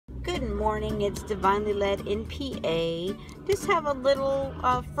Good morning, it's Divinely Led in PA. Just have a little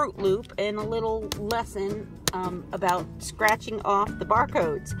Fruit Loop and a little lesson about scratching off the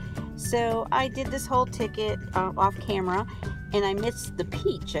barcodes. So I did this whole ticket off camera and I missed the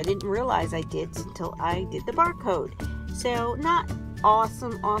peach. I didn't realize I did until I did the barcode. So not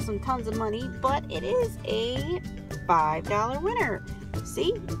awesome, tons of money, but it is a $5 winner.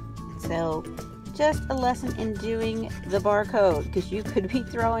 See? So just a lesson in doing the barcode, because you could be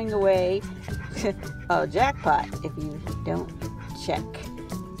throwing away a jackpot if you don't check.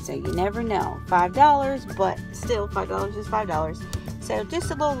 So you never know. $5, but still $5 is $5. So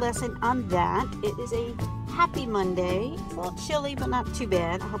just a little lesson on that. It is a happy Monday. It's a little chilly, but not too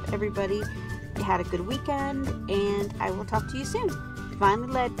bad. I hope everybody had a good weekend, and I will talk to you soon. Divinely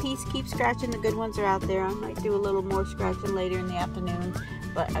Led, peace. Keep scratching. The good ones are out there. I might do a little more scratching later in the afternoon,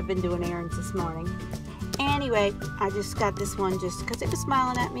 but I've been doing errands this morning. Anyway, I just got this one just because it was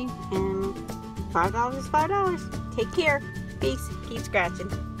smiling at me, and $5 is $5. Take care. Peace. Keep scratching.